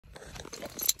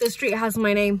This street has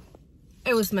my name.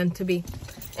 It was meant to be.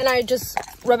 And I just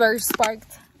reverse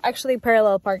parked. Actually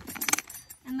parallel parked.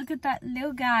 And look at that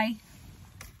little guy.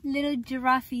 Little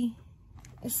giraffe.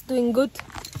 It's doing good.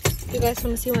 You guys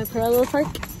want to see my parallel park?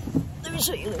 Let me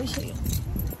show you, let me show you.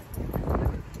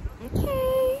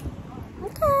 Okay.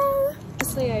 Okay.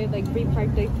 Honestly, I like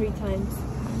reparked like 3 times.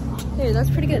 Hey,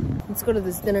 that's pretty good. Let's go to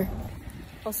this dinner.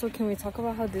 Also, can we talk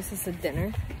about how this is a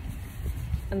dinner?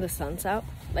 And the sun's out?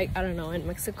 Like, I don't know, in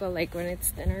Mexico, like when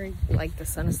it's dinner, like the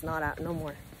sun is not out no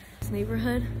more. This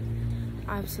neighborhood,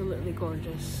 absolutely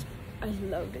gorgeous. I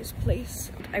love this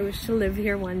place. I wish to live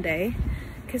here one day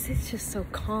because it's just so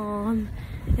calm.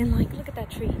 And like, look at that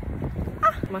tree.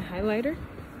 Ah, my highlighter.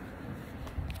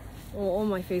 Oh,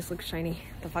 my face looks shiny.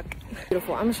 The fuck?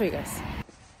 Beautiful. I'm gonna show you guys.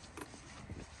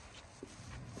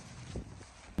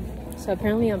 So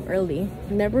apparently I'm early.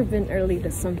 Never been early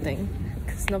to something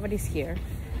because nobody's here.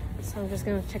 So I'm just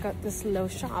gonna check out this little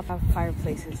shop. Have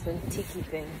fireplaces and tiki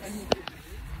things.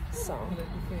 So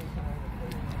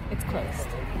it's closed.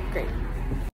 Great.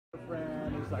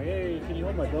 Friend is like, hey, can you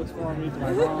hold my books for me to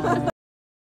my mom?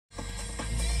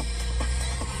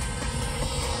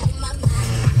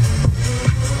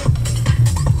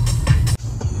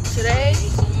 Today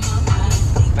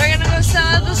we're gonna go sell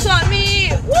at the swap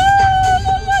meet. Woo!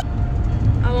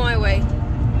 I'm on my way.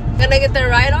 Gonna get there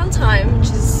right on time, which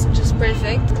is just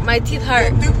perfect. My teeth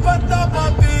hurt.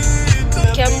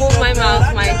 Can't move my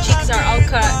mouth. My cheeks are all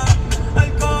cut.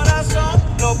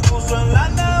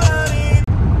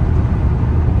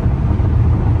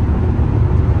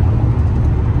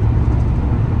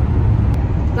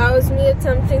 That was me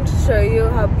attempting to show you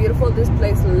how beautiful this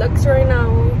place looks right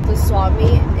now. The swap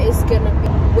meet is gonna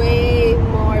be way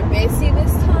more busy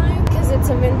this time because it's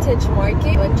a vintage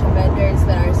market. A bunch of vendors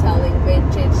that are selling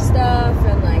vintage stuff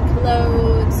and like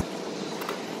clothes.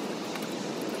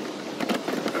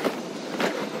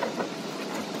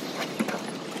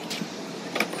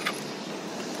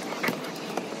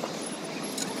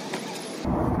 Do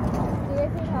you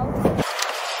guys need help?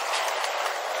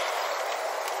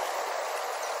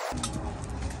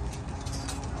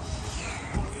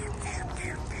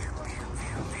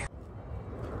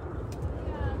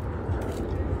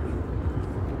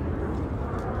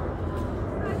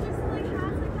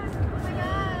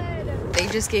 They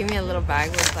just gave me a little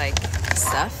bag with like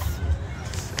stuff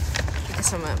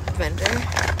because I'm a vendor.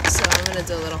 So I'm gonna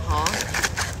do a little haul.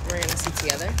 We're gonna see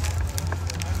together.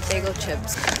 Bagel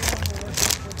chips,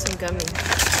 some gummy,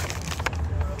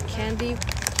 candy,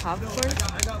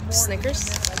 popcorn, Snickers.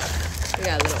 We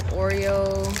got a little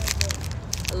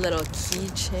Oreo, a little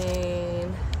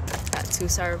keychain, got 2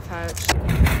 Sour Pouch.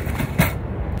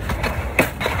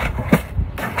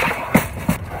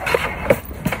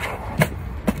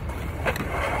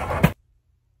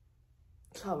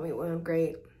 Swap meet went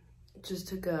great. Just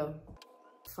took a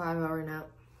 5-hour nap.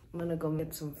 I'm gonna go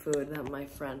get some food that my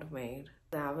friend made.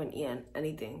 I haven't eaten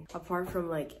anything apart from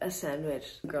like a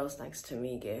sandwich the girls next to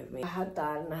me gave me. I had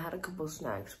that and I had a couple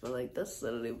snacks, but like that's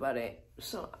literally about it.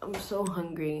 So I'm so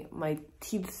hungry. My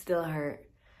teeth still hurt,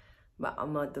 but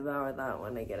I'm gonna devour that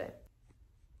when I get it.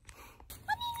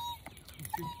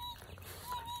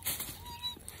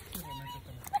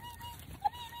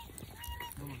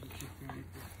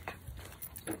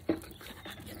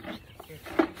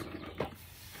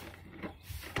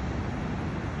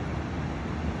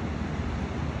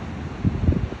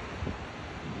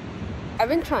 I've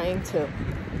been trying to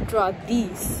draw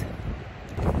these.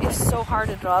 It's so hard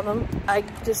to draw them. I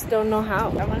just don't know how.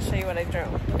 I'm gonna show you what I drew,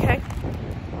 okay?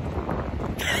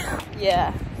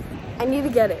 Yeah. I need to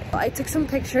get it. I took some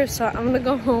pictures, so I'm gonna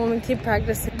go home and keep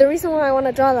practicing. The reason why I want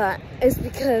to draw that is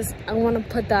because I want to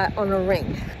put that on a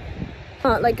ring.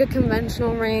 Not like a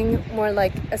conventional ring, more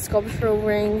like a sculptural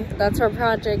ring. That's our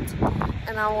project,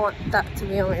 and I want that to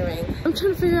be on my ring. I'm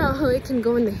trying to figure out how it can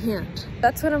go in the hand.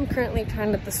 That's what I'm currently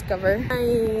trying to discover.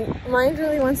 My mind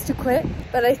really wants to quit,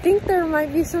 but I think there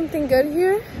might be something good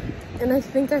here, and I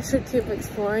think I should keep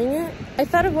exploring it. I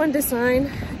thought of one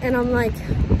design, and I'm like,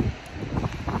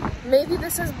 maybe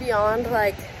this is beyond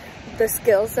like the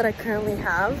skills that I currently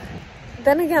have.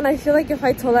 Then again, I feel like if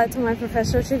I told that to my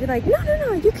professor, she'd be like, no, no,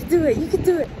 no, you can do it, you can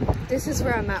do it. This is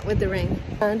where I'm at with the ring.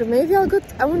 And maybe I'll go,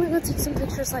 I want to go take some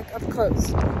pictures like up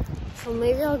close. So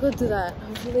maybe I'll go do that.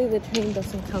 Hopefully the train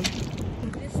doesn't come.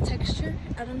 This texture,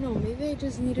 I don't know, maybe I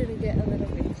just needed to get a little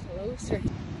bit closer.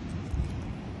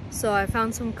 So I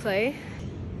found some clay.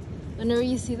 Whenever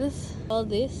you see this, all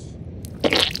this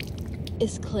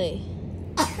is clay.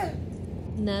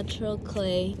 Natural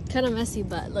clay. Kind of messy,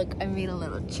 but look, I made a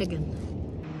little chicken.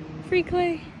 Free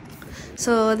clay.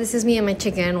 So this is me and my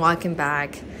chicken walking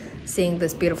back, seeing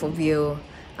this beautiful view.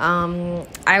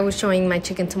 I was showing my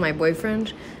chicken to my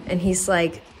boyfriend, and he's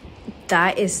like,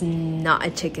 that is not a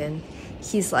chicken.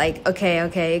 He's like, okay,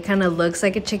 it kind of looks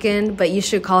like a chicken, but you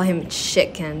should call him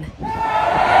chicken.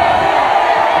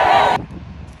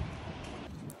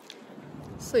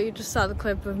 So you just saw the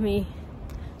clip of me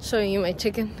showing you my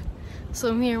chicken.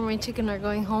 So me and my chicken are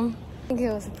going home. I think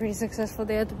it was a pretty successful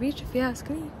day at the beach, if you ask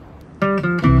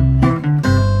me.